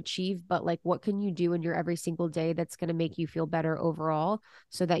things to achieve, but like, what can you do in your every single day that's going to make you feel better overall,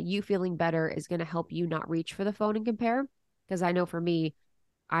 so that you feeling better is going to help you not reach for the phone and compare? Because I know for me,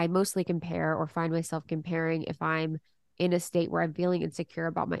 I mostly compare, or find myself comparing, if I'm in a state where I'm feeling insecure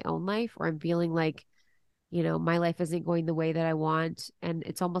about my own life, or I'm feeling like my life isn't going the way that I want. And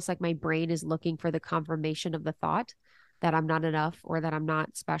it's almost like my brain is looking for the confirmation of the thought that I'm not enough, or that I'm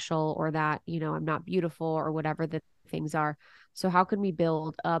not special, or that, I'm not beautiful, or whatever the things are. So how can we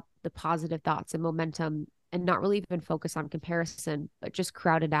build up the positive thoughts and momentum, and not really even focus on comparison, but just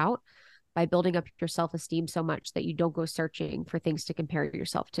crowd it out by building up your self-esteem so much that you don't go searching for things to compare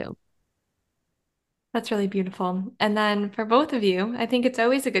yourself to? That's really beautiful. And then for both of you, I think it's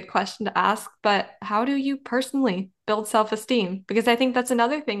always a good question to ask, but how do you personally build self-esteem? Because I think that's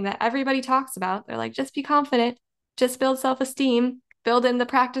another thing that everybody talks about. They're like, just be confident, just build self-esteem, build in the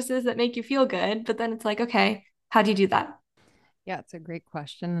practices that make you feel good. But then it's like, okay, how do you do that? Yeah, it's a great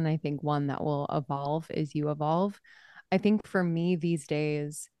question. And I think one that will evolve as you evolve. I think for me these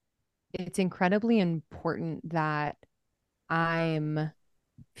days, it's incredibly important that I'm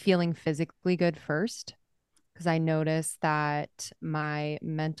feeling physically good first, because I notice that my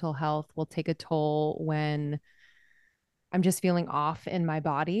mental health will take a toll when I'm just feeling off in my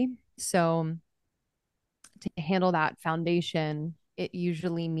body. So, to handle that foundation, it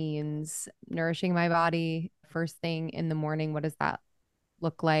usually means nourishing my body first thing in the morning. What does that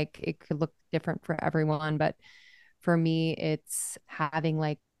look like? It could look different for everyone, but for me, it's having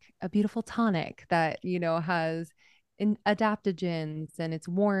like a beautiful tonic that, has adaptogens, and it's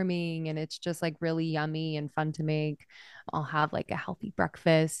warming, and it's just like really yummy and fun to make. I'll have like a healthy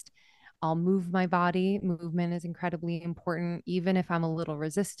breakfast. I'll move my body. Movement is incredibly important. Even if I'm a little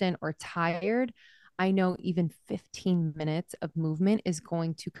resistant or tired, I know even 15 minutes of movement is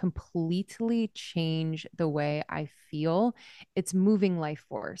going to completely change the way I feel. It's moving life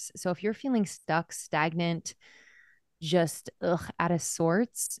force. So if you're feeling stuck, stagnant, just out of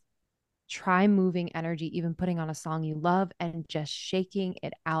sorts, try moving energy, even putting on a song you love and just shaking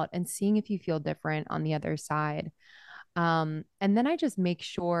it out and seeing if you feel different on the other side. And then I just make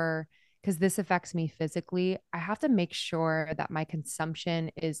sure, because this affects me physically, I have to make sure that my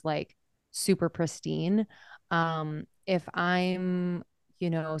consumption is like super pristine. If I'm,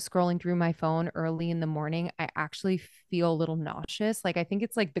 scrolling through my phone early in the morning, I actually feel a little nauseous. Like, I think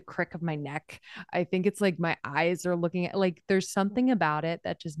it's like the crick of my neck. I think it's like my eyes are looking at, like, there's something about it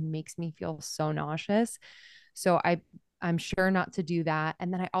that just makes me feel so nauseous. So I'm sure not to do that.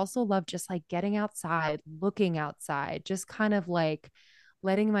 And then I also love just like getting outside, looking outside, just kind of like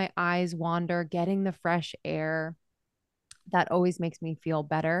letting my eyes wander, getting the fresh air, that always makes me feel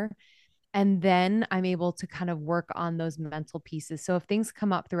better. And then I'm able to kind of work on those mental pieces. So if things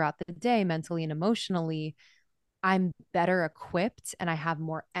come up throughout the day, mentally and emotionally, I'm better equipped and I have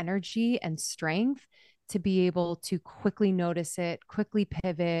more energy and strength to be able to quickly notice it, quickly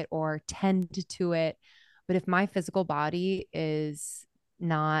pivot, or tend to it. But if my physical body is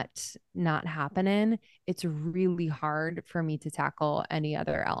not happening, it's really hard for me to tackle any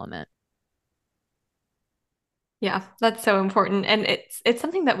other element. Yeah, that's so important. And it's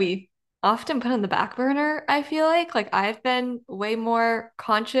something that we often put on the back burner, I feel like. Like I've been way more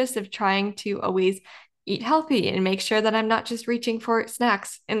conscious of trying to always eat healthy and make sure that I'm not just reaching for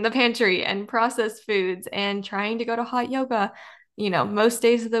snacks in the pantry and processed foods and trying to go to hot yoga, most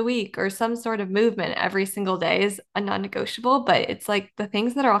days of the week or some sort of movement every single day is a non-negotiable. But it's like the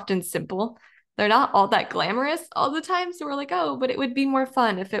things that are often simple, they're not all that glamorous all the time. So we're like, oh, but it would be more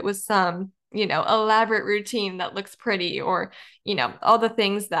fun if it was some elaborate routine that looks pretty, or, all the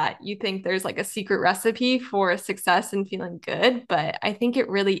things that you think there's like a secret recipe for success and feeling good. But I think it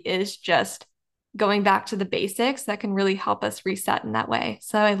really is just going back to the basics that can really help us reset in that way.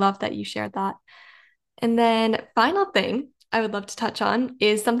 So I love that you shared that. And then, final thing I would love to touch on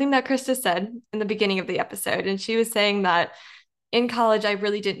is something that Krista said in the beginning of the episode. And she was saying that in college, I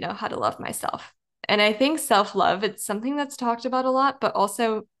really didn't know how to love myself. And I think self-love, it's something that's talked about a lot, but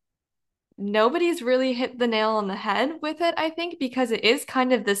also nobody's really hit the nail on the head with it, I think, because it is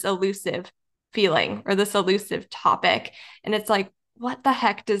kind of this elusive feeling or this elusive topic. And it's like, what the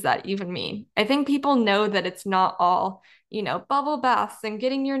heck does that even mean? I think people know that it's not all, bubble baths and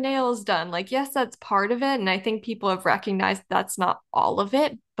getting your nails done. Like, yes, that's part of it. And I think people have recognized that's not all of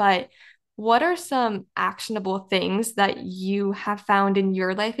it. But what are some actionable things that you have found in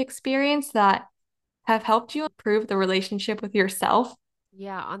your life experience that have helped you improve the relationship with yourself?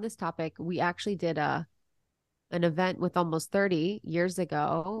 Yeah, on this topic, we actually did an event with almost 30 years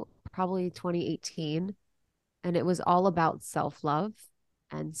ago, probably 2018, and it was all about self-love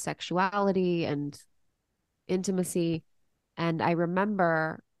and sexuality and intimacy. And I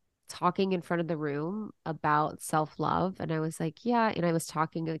remember talking in front of the room about self-love, and I was like, yeah, and I was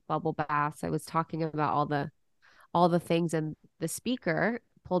talking like bubble baths. I was talking about all the things, and the speaker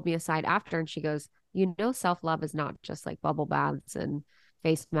pulled me aside after and she goes, self-love is not just like bubble baths and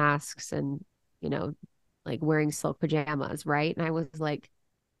face masks and, you know, like wearing silk pajamas, right? And I was like,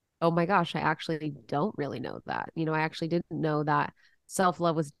 oh my gosh, I actually don't really know that. I actually didn't know that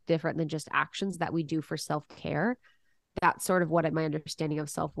self-love was different than just actions that we do for self-care. That's sort of what my understanding of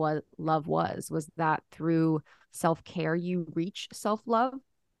self-love was that through self-care you reach self-love,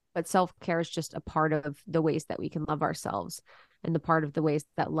 but self-care is just a part of the ways that we can love ourselves and the part of the ways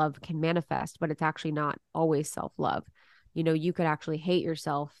that love can manifest, but it's actually not always self-love. You could actually hate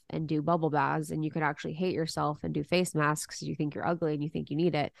yourself and do bubble baths, and you could actually hate yourself and do face masks. You think you're ugly and you think you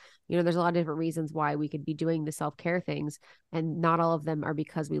need it. There's a lot of different reasons why we could be doing the self-care things, and not all of them are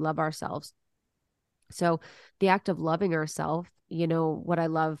because we love ourselves. So the act of loving ourselves, what I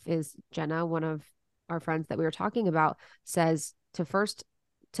love is Jenna, one of our friends that we were talking about, says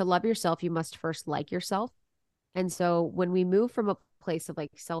to love yourself, you must first like yourself. And so when we move from a place of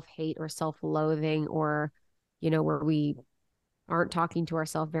like self-hate or self-loathing, or, where we aren't talking to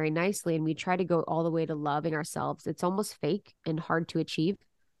ourselves very nicely, and we try to go all the way to loving ourselves, it's almost fake and hard to achieve.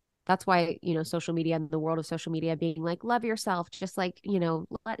 That's why, social media and the world of social media being like, love yourself, just like,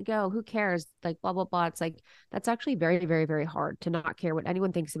 let go, who cares, like blah, blah, blah. It's like, that's actually very, very, very hard to not care what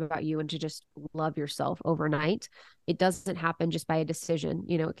anyone thinks about you and to just love yourself overnight. It doesn't happen just by a decision.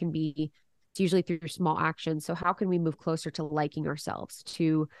 It's usually through small actions. So how can we move closer to liking ourselves,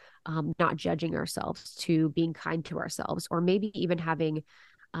 to not judging ourselves, to being kind to ourselves, or maybe even having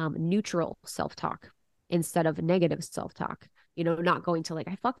neutral self-talk instead of negative self-talk? Not going to like,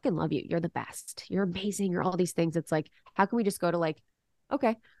 I fucking love you, you're the best, you're amazing, you're all these things. It's like, how can we just go to like,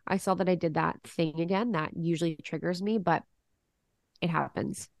 okay, I saw that I did that thing again, that usually triggers me, but it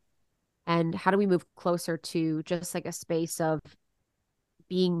happens. And how do we move closer to just like a space of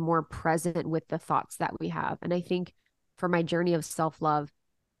being more present with the thoughts that we have? And I think for my journey of self-love,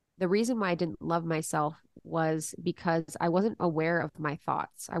 the reason why I didn't love myself was because I wasn't aware of my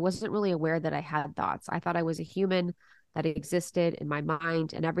thoughts. I wasn't really aware that I had thoughts. I thought I was a human that existed in my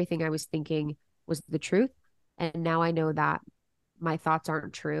mind, and everything I was thinking was the truth. And now I know that my thoughts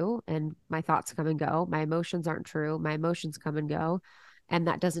aren't true, and my thoughts come and go. My emotions aren't true. My emotions come and go. And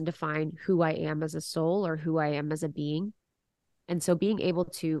that doesn't define who I am as a soul or who I am as a being. And so being able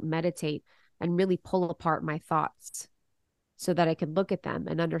to meditate and really pull apart my thoughts so that I could look at them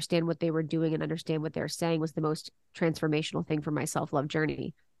and understand what they were doing and understand what they're saying was the most transformational thing for my self-love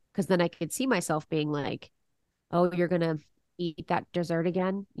journey. Because then I could see myself being like, oh, you're going to eat that dessert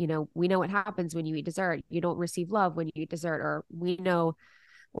again. You know, we know what happens when you eat dessert. You don't receive love when you eat dessert. Or we know,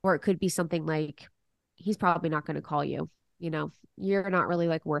 or it could be something like, he's probably not going to call you. You know, you're not really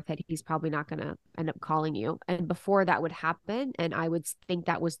like worth it. He's probably not going to end up calling you. And before that would happen, and I would think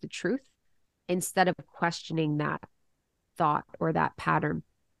that was the truth instead of questioning that thought or that pattern.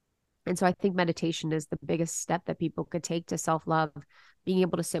 And so I think meditation is the biggest step that people could take to self love, being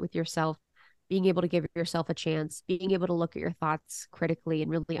able to sit with yourself, being able to give yourself a chance, being able to look at your thoughts critically and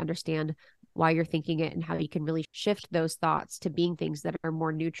really understand why you're thinking it and how you can really shift those thoughts to being things that are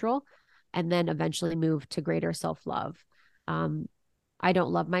more neutral and then eventually move to greater self love. Um, I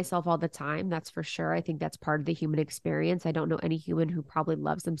don't love myself all the time. That's for sure. I think that's part of the human experience. I don't know any human who probably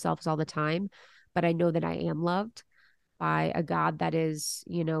loves themselves all the time, but I know that I am loved by a God that is,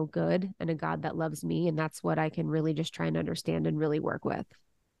 you know, good and a God that loves me. And that's what I can really just try and understand and really work with.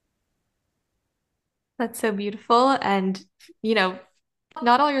 That's so beautiful. And, you know,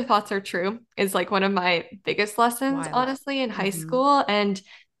 not all your thoughts are true is like one of my biggest lessons, Wild. honestly, in high Mm-hmm. school. And,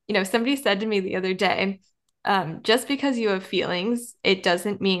 you know, somebody said to me the other day, just because you have feelings, it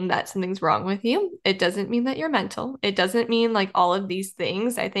doesn't mean that something's wrong with you. It doesn't mean that you're mental. It doesn't mean like all of these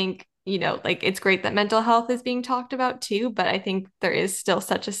things. I think, you know, like it's great that mental health is being talked about too, but I think there is still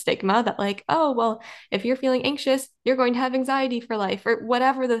such a stigma that like, oh, well, if you're feeling anxious, you're going to have anxiety for life or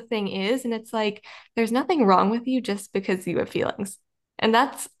whatever the thing is. And it's like, there's nothing wrong with you just because you have feelings. And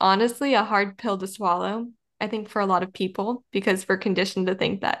that's honestly a hard pill to swallow, I think, for a lot of people, because we're conditioned to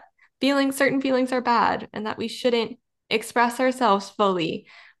think that certain feelings are bad and that we shouldn't express ourselves fully,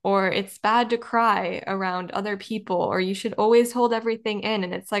 or it's bad to cry around other people, or you should always hold everything in.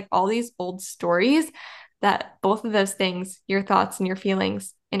 And it's like all these old stories that both of those things, your thoughts and your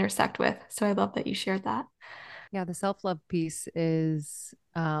feelings, intersect with. So I love that you shared that. Yeah, the self-love piece is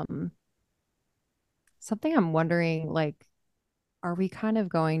something I'm wondering, like, are we kind of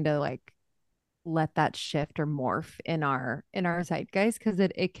going to like let that shift or morph in our zeitgeist? Because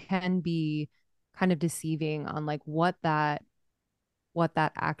it can be kind of deceiving on like what that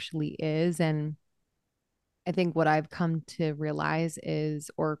actually is. And I think what I've come to realize is,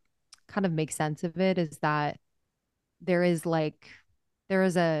 or kind of make sense of it, is that there is like, there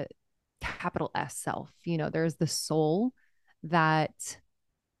is a capital S self, you know, there's the soul that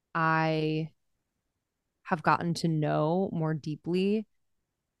I have gotten to know more deeply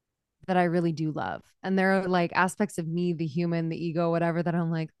that I really do love. And there are like aspects of me, the human, the ego, whatever, that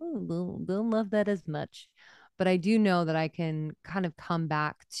I'm like, oh, don't love that as much. But I do know that I can kind of come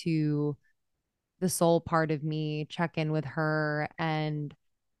back to the soul part of me, check in with her, and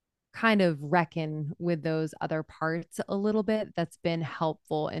kind of reckon with those other parts a little bit. That's been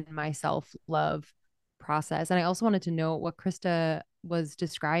helpful in my self love process. And I also wanted to know what Krista was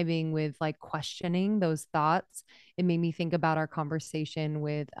describing with like questioning those thoughts. It made me think about our conversation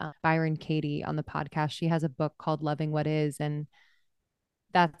with Byron Katie on the podcast. She has a book called Loving What Is, and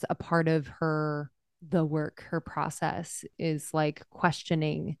that's a part of the work, her process is like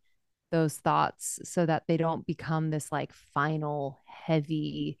questioning those thoughts so that they don't become this like final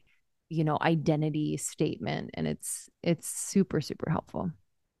heavy, you know, identity statement. And it's super super helpful.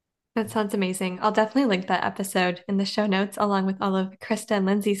 That sounds amazing. I'll definitely link that episode in the show notes, along with all of Krista and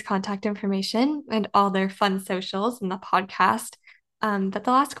Lindsey's contact information and all their fun socials and the podcast. But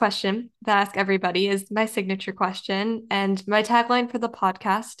the last question that I ask everybody is my signature question. And my tagline for the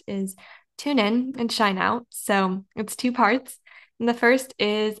podcast is tune in and shine out. So it's two parts. And the first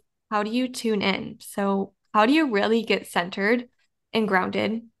is, how do you tune in? So, how do you really get centered and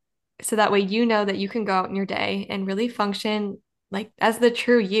grounded so that way you know that you can go out in your day and really function like as the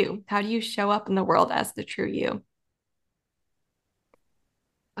true you? How do you show up in the world as the true you?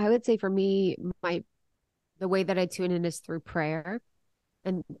 I would say for me, the way that I tune in is through prayer.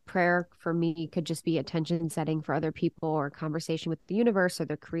 And prayer for me could just be attention setting for other people or conversation with the universe or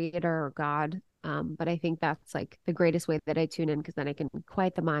the creator or God. But I think that's like the greatest way that I tune in, because then I can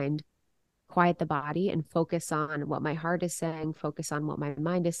quiet the mind, quiet the body, and focus on what my heart is saying, focus on what my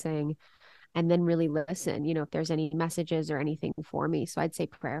mind is saying, and then really listen, you know, if there's any messages or anything for me. So I'd say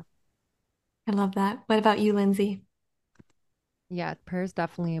prayer. I love that. What about you, Lindsey? Yeah, prayer is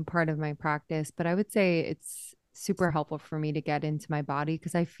definitely a part of my practice, but I would say it's super helpful for me to get into my body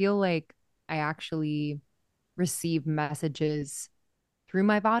because I feel like I actually receive messages through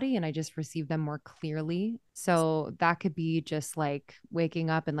my body and I just receive them more clearly. So that could be just like waking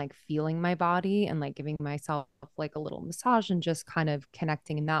up and like feeling my body and like giving myself like a little massage and just kind of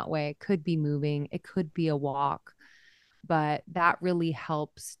connecting in that way. It could be moving, it could be a walk. but that really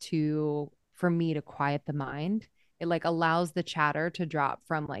helps for me to quiet the mind. It like allows the chatter to drop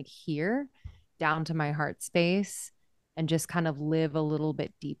from like here down to my heart space and just kind of live a little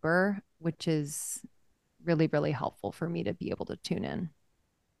bit deeper, which is really, really helpful for me to be able to tune in.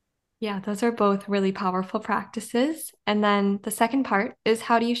 Yeah, those are both really powerful practices. And then the second part is,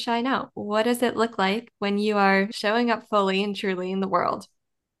 how do you shine out? What does it look like when you are showing up fully and truly in the world?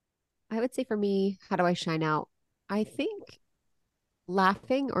 I would say for me, how do I shine out? I think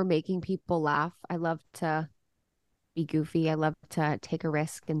laughing or making people laugh. I love to be goofy. I love to take a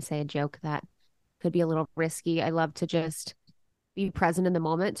risk and say a joke that could be a little risky. I love to just be present in the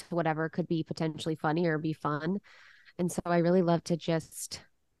moment to whatever could be potentially funny or be fun. And so I really love to just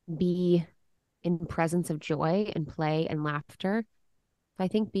be in presence of joy and play and laughter. I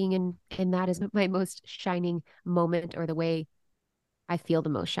think being in that is my most shining moment, or the way I feel the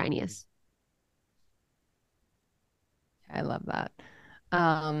most shiniest. I love that.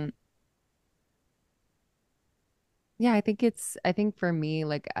 Um, yeah, I think for me,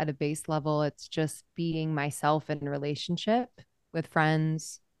 like at a base level, it's just being myself in relationship with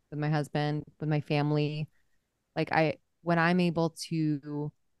friends, with my husband, with my family. When I'm able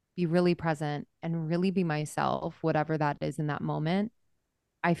to be really present and really be myself, whatever that is in that moment,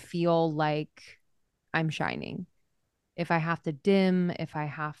 I feel like I'm shining. If I have to dim, if I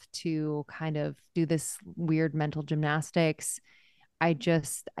have to kind of do this weird mental gymnastics, I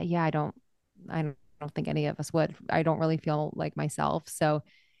don't think any of us would. I don't really feel like myself. So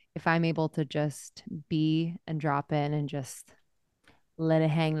if I'm able to just be and drop in and just let it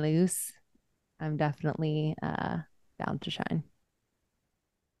hang loose, I'm definitely down to shine.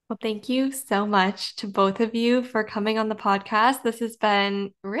 Well, thank you so much to both of you for coming on the podcast. This has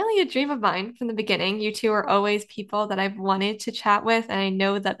been really a dream of mine from the beginning. You two are always people that I've wanted to chat with, and I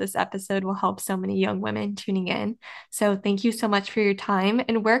know that this episode will help so many young women tuning in. So thank you so much for your time.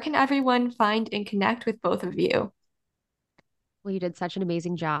 And where can everyone find and connect with both of you? Well, you did such an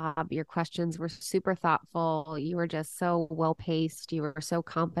amazing job. Your questions were super thoughtful. You were just so well paced. You were so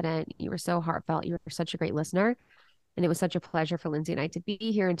competent. You were so heartfelt. You were such a great listener. And it was such a pleasure for Lindsey and I to be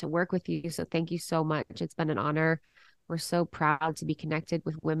here and to work with you. So thank you so much. It's been an honor. We're so proud to be connected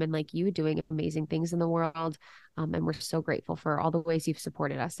with women like you doing amazing things in the world. And we're so grateful for all the ways you've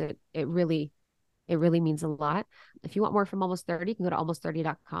supported us. It really means a lot. If you want more from Almost 30, you can go to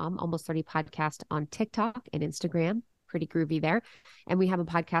almost30.com, Almost 30 podcast on TikTok and Instagram. Pretty groovy there. And we have a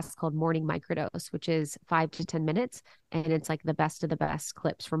podcast called Morning Microdose, which is 5 to 10 minutes. And it's like the best of the best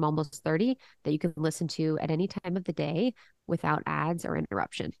clips from Almost 30 that you can listen to at any time of the day without ads or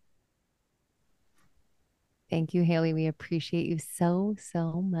interruption. Thank you, Haley. We appreciate you so,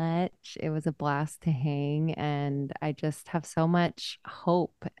 so much. It was a blast to hang, and I just have so much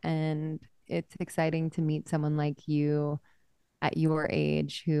hope. And it's exciting to meet someone like you at your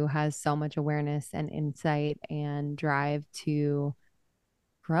age who has so much awareness and insight and drive to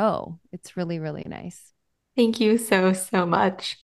grow. It's really, really nice. Thank you so, so much.